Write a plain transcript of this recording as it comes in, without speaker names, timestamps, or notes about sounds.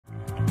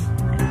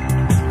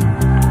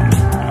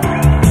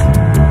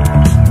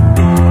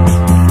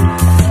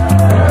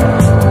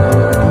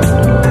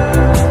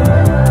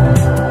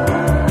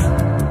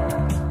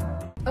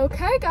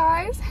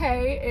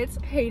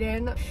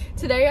Hayden.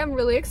 Today I'm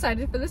really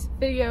excited for this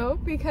video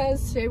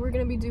because today we're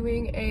going to be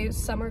doing a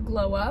summer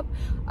glow up.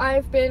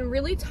 I've been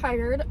really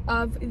tired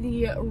of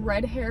the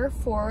red hair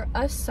for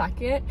a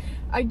second.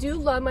 I do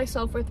love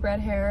myself with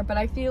red hair, but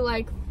I feel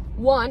like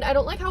one, I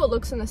don't like how it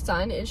looks in the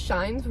sun. It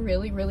shines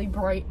really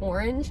bright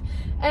orange,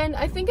 and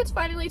I think it's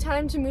finally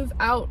time to move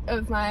out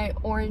of my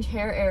orange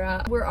hair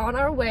era. We're on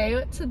our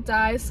way to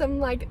dye some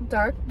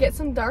get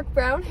some dark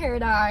brown hair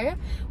dye.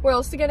 We're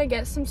also gonna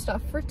get some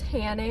stuff for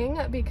tanning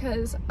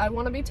because I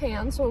want to be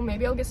tan, so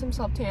maybe I'll get some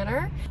self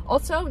tanner.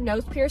 Also,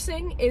 nose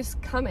piercing is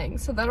coming,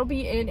 so that'll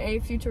be in a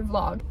future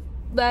vlog.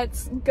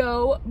 Let's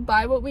go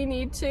buy what we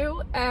need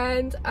to,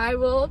 and I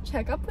will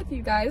check up with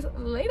you guys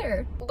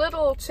later.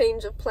 Little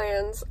change of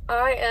plans.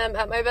 I am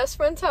at my best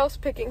friend's house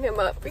picking him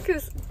up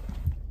because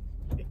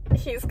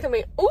he's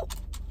coming. Oh,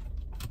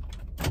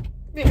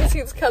 because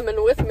he's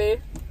coming with me.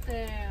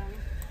 Damn.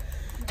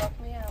 Buck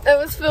me out.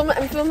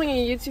 I'm filming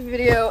a YouTube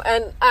video,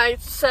 and I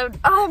said,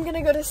 oh, I'm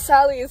gonna go to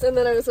Sally's, and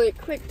then I was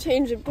like, quick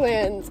change of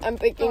plans. I'm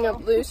picking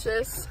up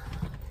Lucius.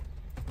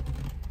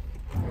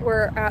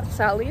 We're at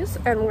Sally's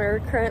and we're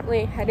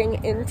currently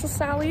heading into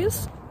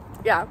Sally's.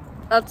 Yeah,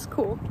 that's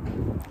cool.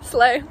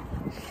 Slay.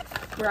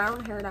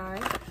 Brown hair dye.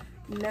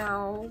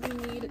 Now we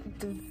need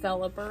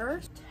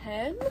developer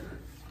 10.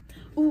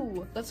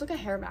 Ooh, let's look at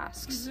hair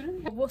masks.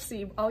 We'll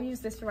see. I'll use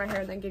this for my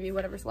hair and then give you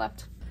whatever's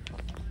left.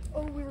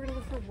 Oh, we were gonna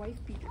look for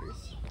wife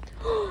beaters.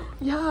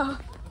 Yeah.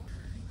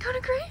 Kind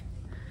of great.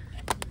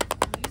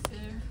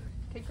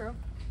 Okay, girl.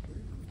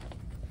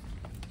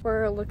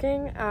 We're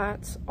looking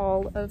at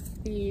all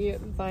of the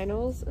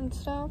vinyls and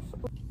stuff.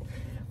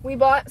 We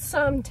bought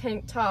some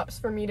tank tops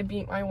for me to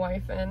beat my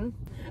wife in.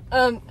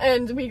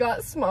 And we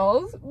got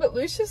smalls, but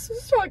Lucius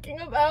was talking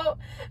about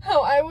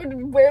how I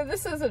would wear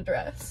this as a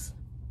dress.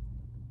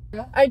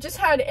 Yeah. I just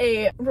had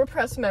a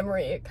repressed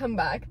memory come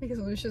back because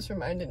Lucius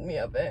reminded me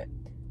of it.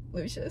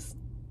 Lucius.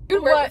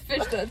 You wear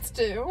fishnets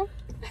too.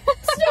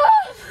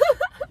 Stop!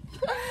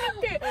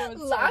 Okay, Oh,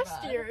 so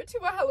last bad. year to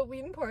a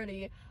Halloween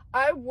party,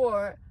 I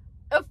wore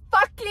a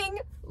fucking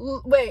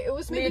wait, it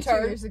was maybe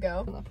leotard. 2 years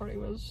ago. That party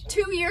was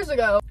 2 years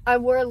ago, I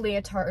wore a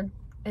leotard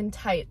and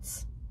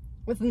tights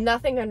with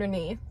nothing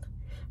underneath.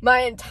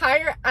 My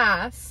entire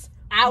ass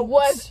out.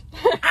 was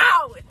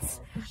out.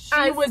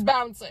 She was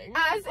bouncing.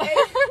 As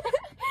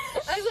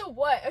a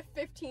what? A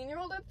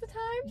 15-year-old at the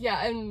time?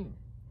 Yeah, and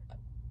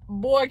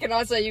boy, can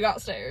I say you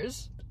got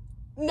stairs.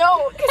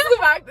 No, because the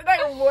fact that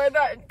I wore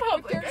that in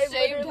public, your I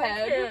shaved literally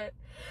head. can't.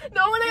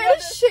 No, when I had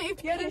a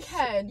shaved pink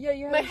head. Yeah,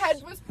 you had My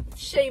head was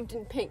shaved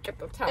in pink at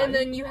the time. And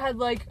then you had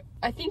like,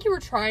 I think you were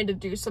trying to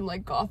do some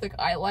like gothic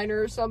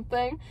eyeliner or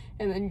something,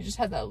 and then you just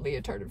had that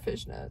leotard and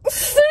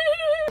fishnets.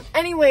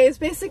 Anyways,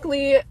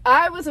 basically,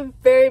 I was a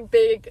very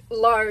big,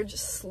 large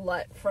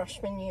slut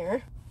freshman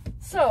year.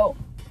 So,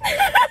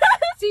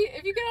 See,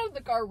 if you get out of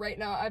the car right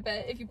now, I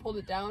bet if you pulled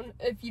it down,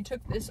 if you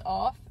took this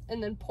off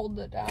and then pulled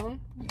it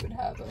down, you would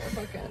have a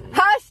fucking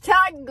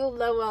hashtag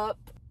glow up.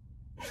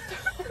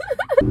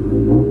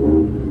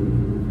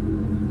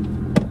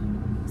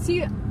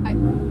 See,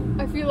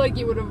 I feel like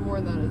you would have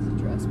worn that as a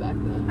dress back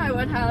then. I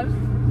would have.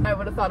 I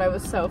would have thought I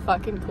was so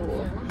fucking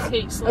cool.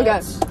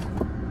 Tasteless. Okay.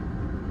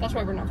 That's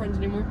why we're not friends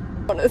anymore.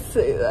 I want to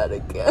say that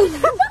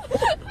again.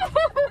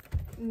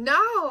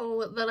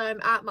 Now that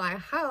I'm at my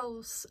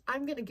house,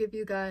 I'm gonna give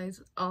you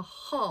guys a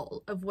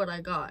haul of what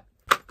I got.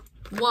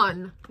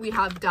 One, we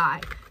have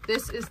dye.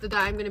 This is the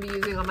dye I'm gonna be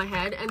using on my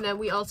head, and then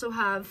we also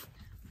have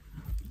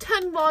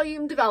 10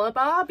 volume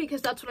developer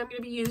because that's what I'm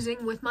going to be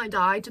using with my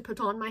dye to put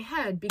on my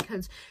head,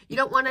 because you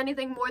don't want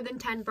anything more than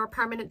 10 for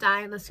permanent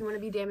dye unless you want to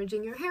be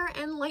damaging your hair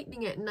and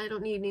lightening it, and I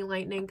don't need any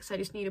lightening because I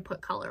just need to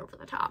put color over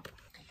the top.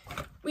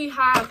 We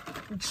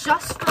have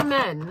Just for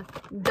Men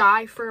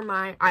dye for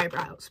my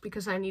eyebrows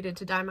because I needed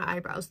to dye my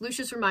eyebrows.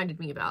 Lucius reminded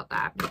me about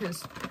that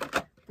because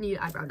I need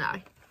eyebrow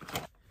dye.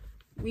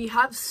 We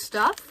have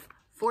stuff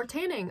for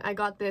tanning. I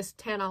got this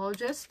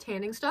Tanologist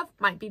tanning stuff.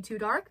 Might be too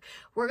dark.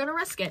 We're gonna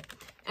risk it.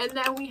 And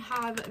then we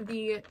have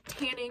the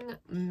tanning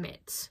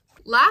mitts.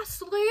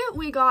 Lastly,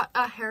 we got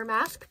a hair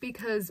mask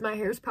because my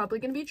hair is probably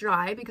gonna be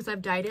dry because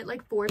I've dyed it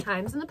like 4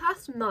 times in the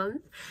past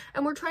month,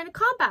 and we're trying to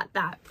combat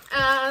that.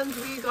 And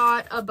we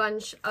got a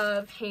bunch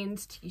of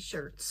Hanes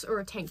t-shirts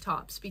or tank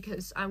tops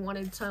because I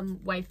wanted some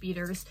wife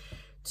beaters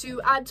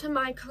to add to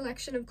my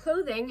collection of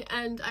clothing,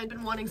 and I've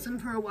been wanting some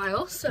for a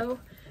while,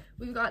 so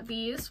we've got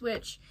these,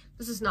 which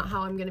this is not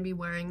how I'm going to be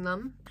wearing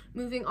them.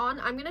 Moving on,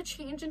 I'm going to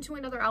change into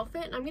another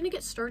outfit, and I'm going to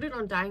get started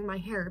on dyeing my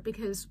hair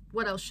because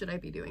what else should I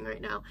be doing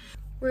right now?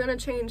 We're going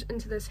to change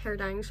into this hair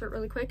dyeing shirt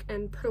really quick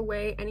and put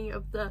away any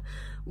of the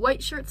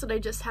white shirts that I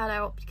just had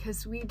out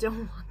because we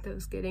don't want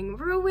those getting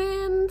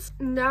ruined.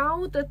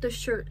 Now that the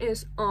shirt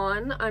is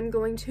on, I'm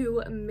going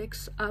to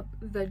mix up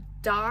the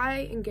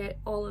dye and get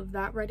all of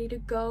that ready to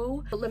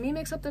go. But let me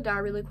mix up the dye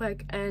really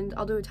quick and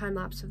I'll do a time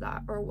lapse of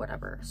that or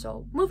whatever.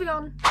 So moving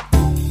on.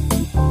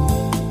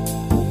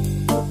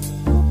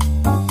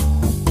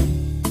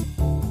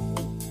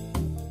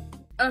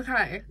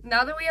 Okay,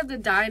 now that we have the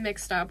dye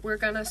mixed up, we're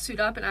gonna suit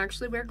up and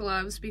actually wear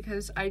gloves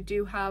because I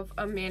do have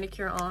a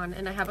manicure on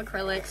and I have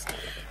acrylics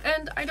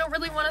and I don't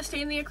really want to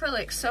stain the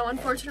acrylics. So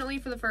unfortunately,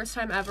 for the first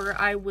time ever,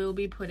 I will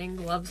be putting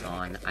gloves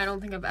on. I don't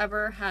think I've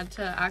ever had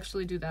to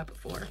actually do that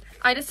before.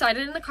 I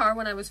decided in the car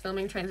when I was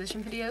filming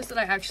transition videos that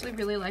I actually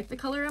really like the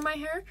color of my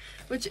hair,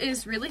 which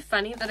is really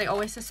funny that I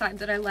always decide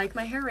that I like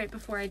my hair right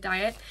before I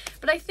dye it,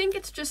 but I think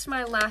it's just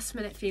my last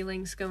minute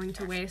feelings going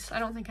to waste. I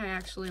don't think I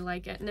actually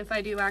like it, and if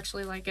I do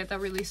actually like it, that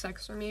really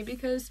sucks for me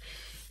because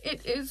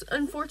it is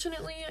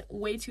unfortunately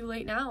way too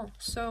late now.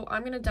 So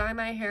I'm gonna dye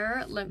my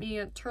hair. Let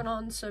me turn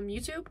on some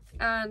YouTube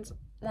and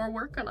we're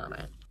working on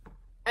it.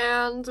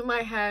 And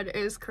my head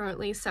is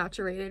currently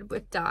saturated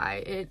with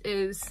dye.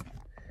 It's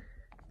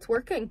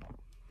working.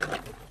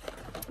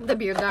 The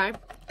beard dye.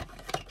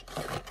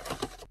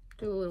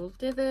 Do a little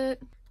divot.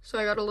 So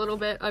I got a little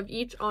bit of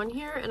each on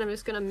here and I'm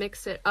just gonna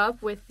mix it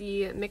up with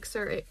the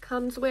mixer it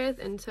comes with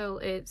until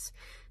it's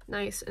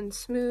nice and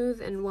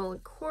smooth and well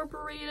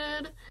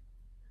incorporated.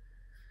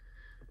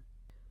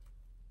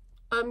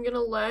 I'm gonna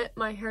let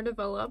my hair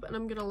develop and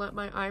I'm gonna let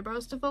my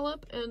eyebrows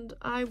develop and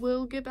I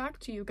will get back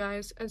to you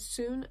guys as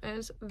soon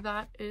as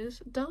that is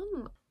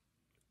done.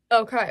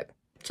 Okay,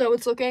 so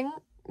it's looking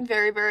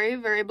very, very,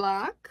 very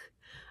black.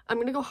 I'm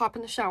gonna go hop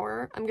in the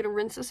shower. I'm gonna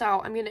rinse this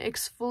out. I'm gonna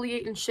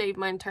exfoliate and shave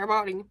my entire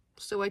body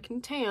so I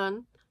can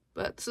tan,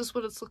 but this is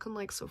what it's looking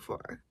like so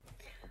far.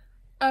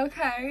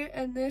 Okay,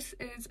 and this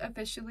is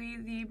officially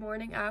the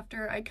morning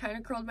after. I kind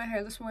of curled my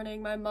hair this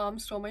morning. My mom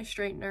stole my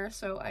straightener,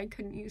 so I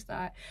couldn't use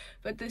that.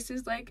 But this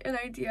is like an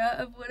idea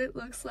of what it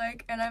looks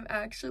like, and I'm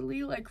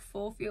actually like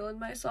full feeling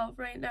myself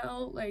right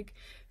now. Like,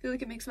 I feel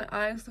like it makes my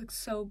eyes look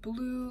so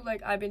blue.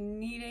 Like, I've been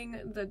needing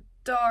the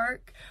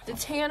dark. The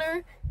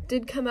tanner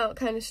did come out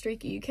kind of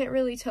streaky. You can't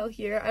really tell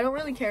here. I don't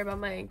really care about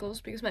my ankles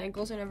because my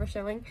ankles are never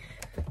showing.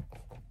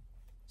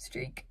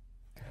 Streak.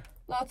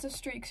 Lots of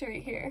streaks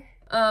right here.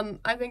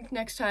 I think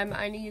next time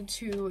I need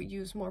to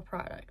use more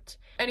product.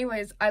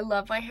 Anyways, I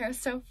love my hair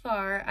so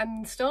far.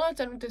 I'm still not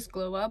done with this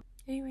glow up.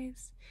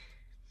 Anyways,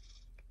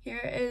 here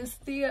is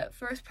the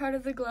first part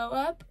of the glow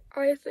up.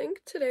 I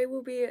think today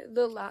will be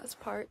the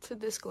last part to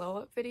this glow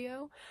up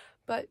video,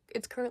 but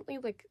it's currently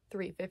like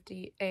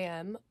 3:50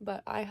 a.m.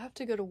 but I have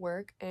to go to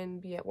work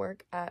and be at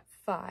work at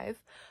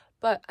 5.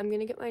 But I'm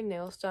gonna get my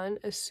nails done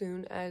as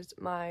soon as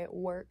my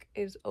work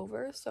is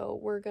over, so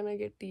we're gonna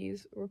get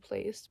these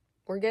replaced.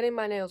 We're getting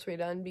my nails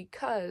redone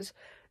because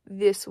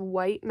this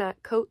white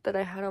matte coat that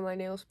I had on my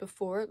nails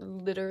before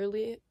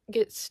literally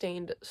gets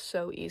stained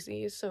so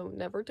easy, so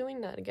never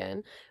doing that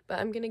again. But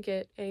I'm gonna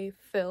get a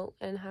fill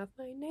and have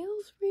my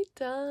nails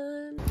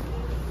redone.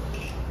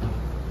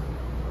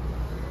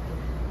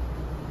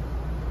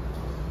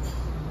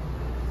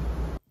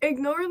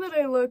 Ignore that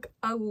I look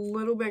a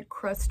little bit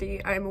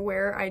crusty. I'm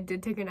aware I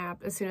did take a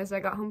nap as soon as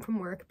I got home from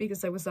work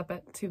because I was up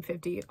at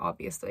 2:50,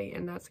 obviously,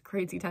 and that's a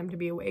crazy time to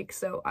be awake.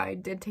 So I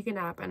did take a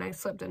nap and I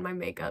slept in my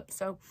makeup.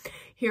 So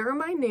here are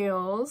my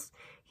nails.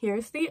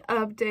 Here's the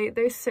update.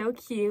 They're so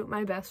cute.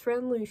 My best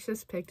friend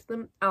Lucius picked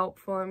them out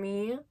for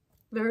me.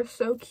 They're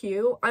so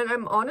cute, and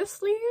I'm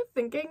honestly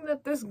thinking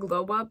that this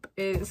glow up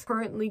is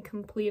currently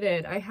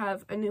completed. I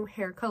have a new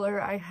hair color,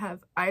 I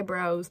have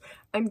eyebrows,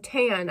 I'm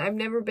tan. I've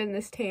never been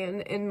this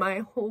tan in my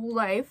whole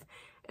life,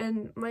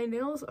 and my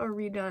nails are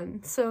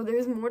redone. So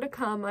there's more to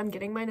come. I'm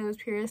getting my nose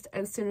pierced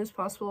as soon as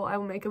possible. I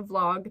will make a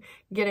vlog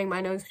getting my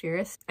nose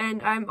pierced,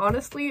 and I'm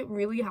honestly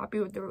really happy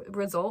with the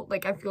result.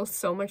 Like, I feel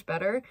so much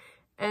better,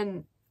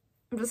 and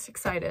I'm just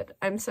excited.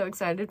 I'm so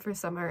excited for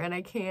summer, and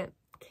I can't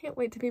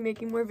wait to be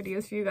making more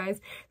videos for you guys.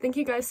 Thank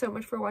you guys so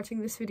much for watching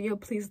this video.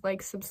 Please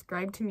like,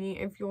 subscribe to me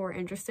if you're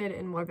interested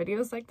in more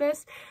videos like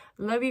this.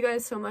 Love you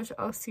guys so much.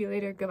 I'll see you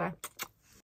later. Goodbye.